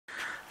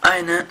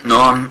Eine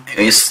Norm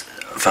ist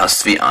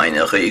fast wie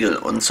eine Regel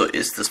und so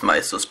ist es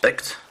meist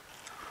suspekt,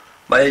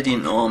 weil die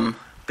Norm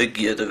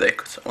Begierde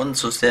weckt und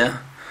so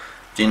sehr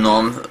die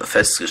Norm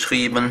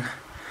festgeschrieben,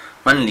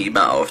 man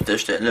lieber auf der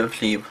Stelle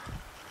blieb,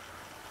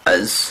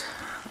 als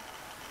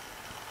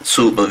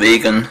zu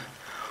bewegen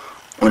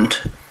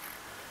und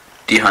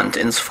die Hand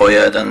ins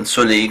Feuer dann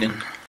zu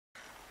legen.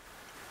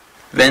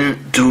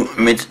 Wenn du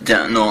mit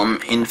der Norm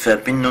in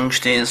Verbindung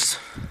stehst,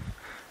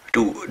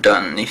 du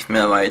dann nicht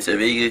mehr weite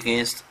Wege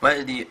gehst,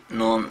 weil die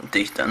Norm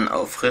dich dann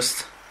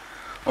auffrisst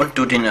und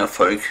du den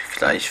Erfolg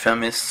gleich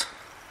vermisst.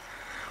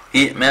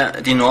 Je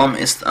mehr die Norm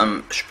ist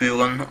am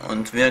Spüren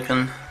und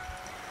Wirken,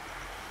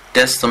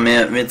 desto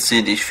mehr wird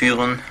sie dich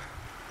führen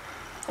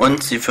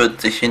und sie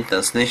führt dich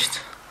hinters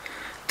Licht,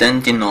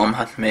 denn die Norm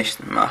hat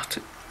Macht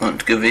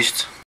und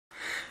Gewicht.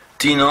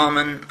 Die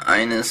Normen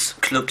eines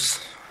Clubs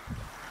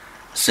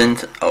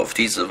sind auf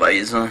diese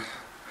Weise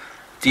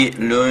die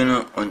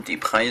Löhne und die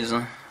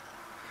Preise.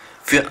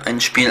 Für ein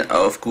Spiel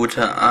auf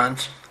gute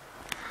Art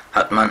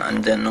hat man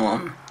an der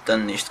Norm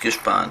dann nicht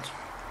gespart.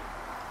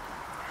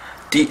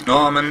 Die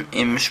Normen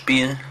im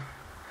Spiel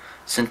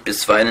sind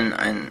bisweilen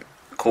ein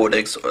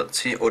Kodex oder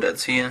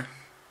Ziel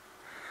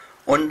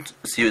und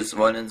sie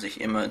wollen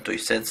sich immer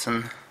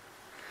durchsetzen,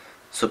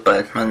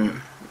 sobald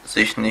man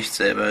sich nicht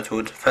selber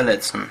tut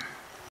verletzen.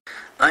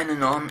 Eine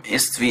Norm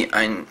ist wie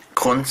ein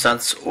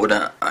Grundsatz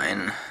oder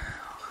ein...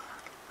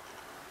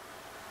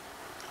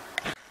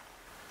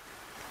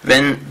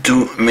 Wenn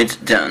du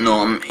mit der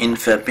Norm in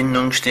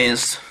Verbindung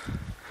stehst,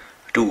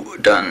 du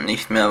dann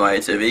nicht mehr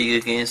weite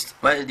Wege gehst,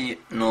 weil die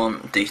Norm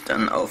dich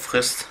dann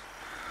auffrisst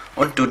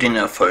und du den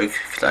Erfolg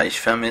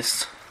gleich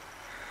vermisst.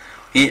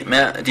 Je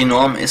mehr die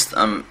Norm ist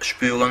am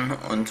Spüren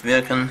und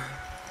Wirken,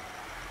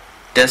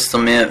 desto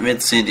mehr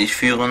wird sie dich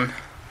führen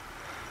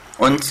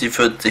und sie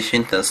führt dich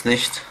hinters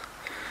Licht,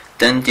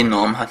 denn die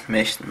Norm hat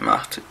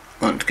Macht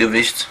und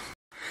Gewicht.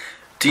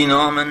 Die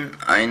Normen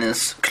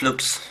eines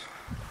Clubs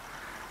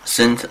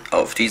sind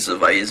auf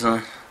diese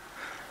Weise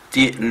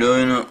die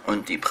Löhne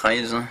und die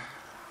Preise.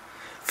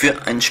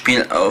 Für ein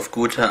Spiel auf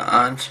gute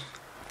Art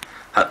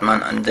hat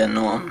man an der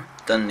Norm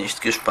dann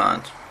nicht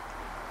gespart.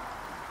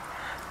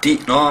 Die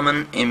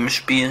Normen im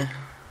Spiel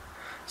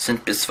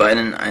sind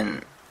bisweilen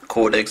ein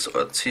Kodex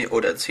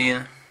oder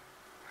Ziel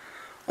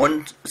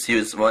und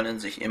sie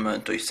wollen sich immer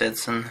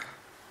durchsetzen,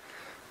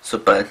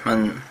 sobald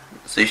man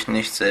sich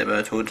nicht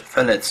selber tut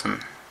verletzen.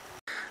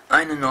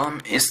 Eine Norm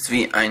ist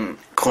wie ein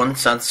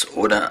Grundsatz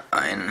oder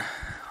ein...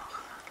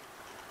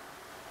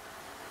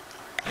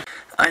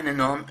 Eine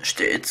Norm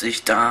stellt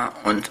sich dar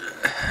und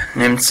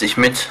nimmt sich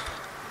mit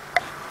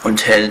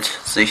und hält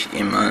sich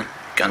immer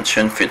ganz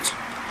schön fit.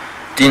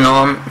 Die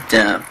Norm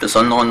der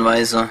besonderen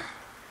Weise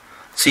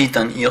zieht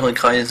dann ihre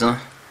Kreise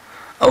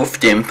auf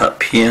dem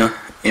Papier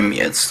im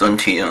Jetzt und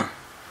Hier.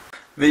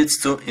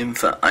 Willst du im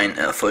Verein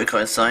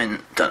erfolgreich sein,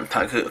 dann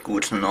packe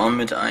gute Norm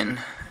mit ein,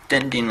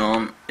 denn die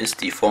Norm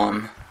ist die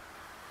Form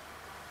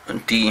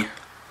und die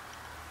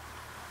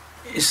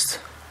ist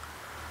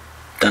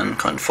dann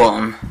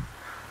konform.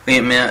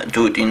 Je mehr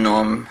du die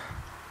Norm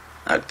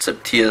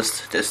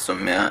akzeptierst, desto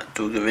mehr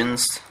du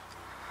gewinnst,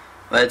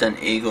 weil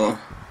dein Ego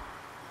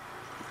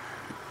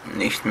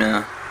nicht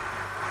mehr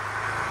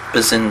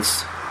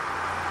besinnst.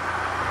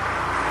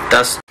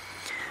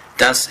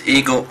 Das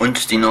Ego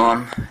und die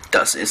Norm,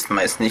 das ist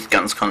meist nicht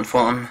ganz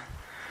konform.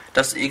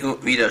 Das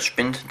Ego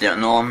widerspinnt der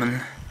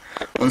Normen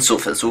und so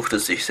versucht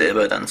es sich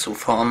selber dann zu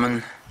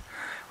formen.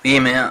 Je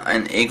mehr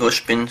ein Ego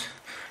spinnt,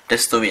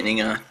 desto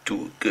weniger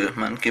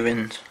man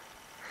gewinnt.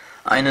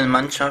 Eine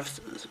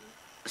Mannschaft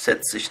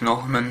setzt sich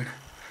Normen,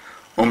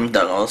 um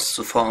daraus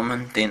zu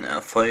formen, den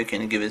Erfolg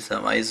in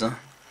gewisser Weise,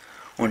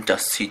 und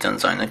das zieht dann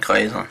seine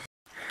Kreise.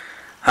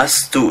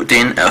 Hast du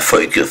den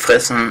Erfolg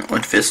gefressen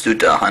und wirst du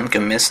daran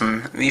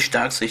gemessen, wie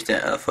stark sich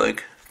der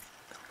Erfolg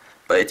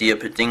bei dir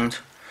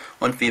bedingt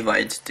und wie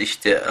weit dich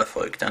der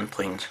Erfolg dann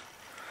bringt.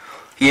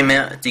 Je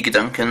mehr die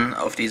Gedanken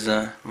auf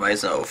diese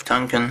Weise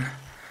auftanken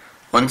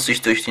und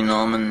sich durch die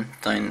Normen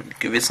dein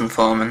Gewissen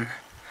formen,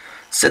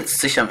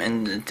 setzt sich am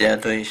Ende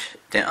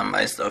der am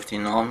meisten auf die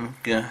Norm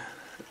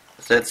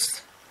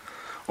gesetzt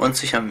und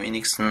sich am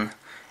wenigsten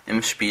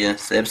im Spiel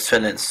selbst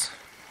verletzt.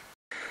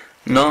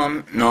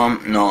 Norm, Norm,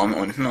 Norm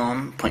und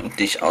Norm bringt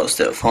dich aus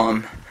der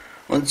Form,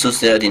 und so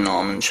sehr die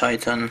Normen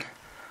scheitern,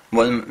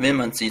 will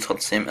man sie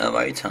trotzdem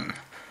erweitern.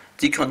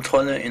 Die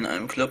Kontrolle in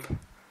einem Club,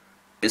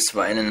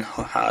 bisweilen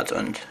hart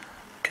und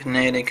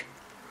gnädig,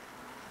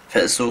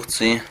 versucht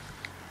sie,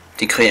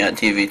 die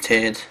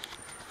Kreativität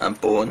am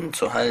Boden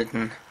zu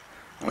halten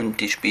und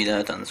die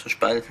Spieler dann zu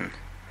spalten.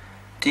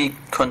 Die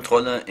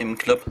Kontrolle im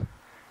Club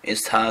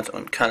ist hart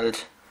und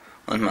kalt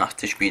und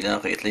macht die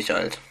Spieler redlich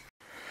alt.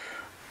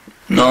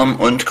 Norm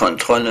und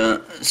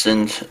Kontrolle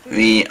sind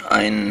wie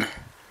ein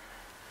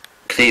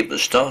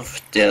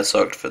Klebstoff, der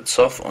sorgt für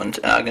Zoff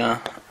und Ärger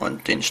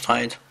und den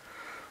Streit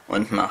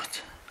und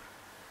macht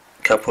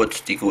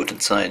kaputt die gute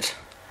Zeit.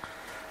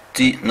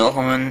 Die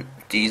Normen,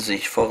 die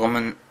sich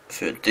formen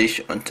für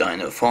dich und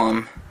deine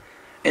Form,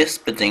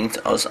 ist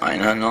bedingt aus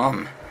einer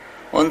Norm.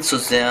 Und so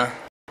sehr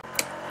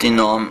die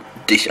Norm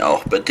dich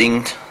auch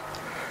bedingt,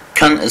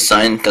 kann es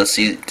sein, dass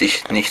sie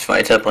dich nicht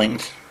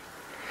weiterbringt.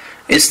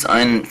 Ist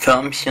ein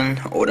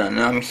Förmchen oder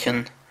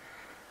Normchen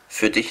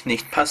für dich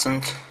nicht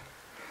passend,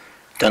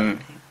 dann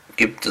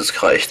gibt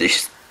es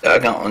reichlich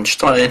Ärger und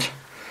Streit,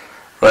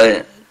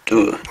 weil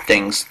du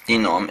denkst, die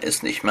Norm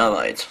ist nicht mehr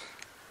weit.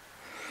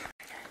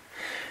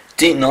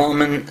 Die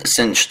Normen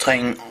sind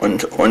streng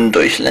und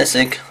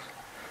undurchlässig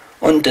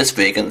und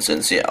deswegen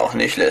sind sie auch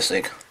nicht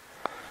lässig.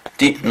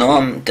 Die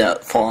Norm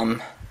der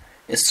Form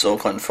ist so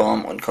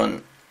konform und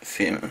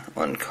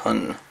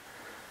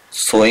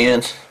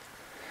konstruiert,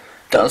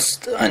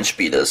 dass ein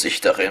Spieler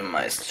sich darin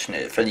meist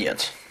schnell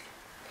verliert.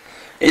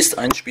 Ist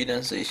ein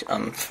Spieler sich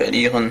am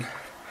Verlieren,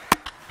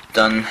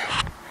 dann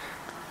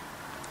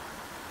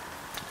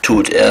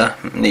tut er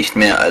nicht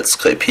mehr als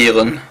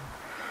krepieren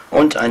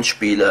und ein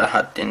Spieler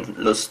hat den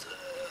Lust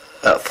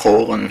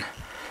erfroren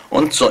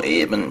und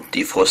soeben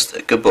die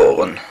Frust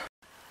geboren.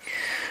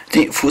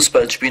 Die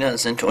Fußballspieler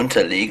sind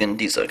unterlegen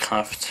dieser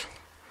Kraft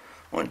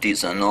und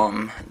dieser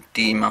Norm,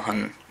 die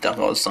machen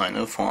daraus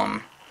seine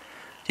Form.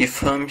 Die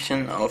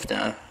Förmchen auf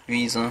der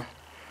Wiese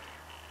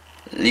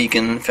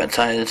liegen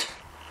verteilt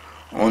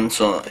und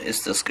so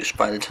ist es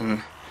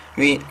gespalten,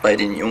 wie bei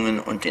den Jungen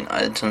und den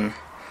Alten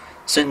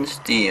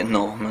sind die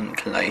Normen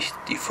gleich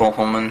die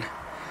Formen,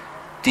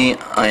 die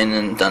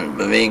einen dann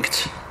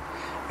bewegt,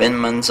 wenn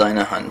man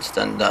seine Hand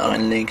dann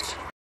darin legt.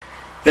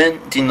 Wenn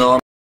die Norm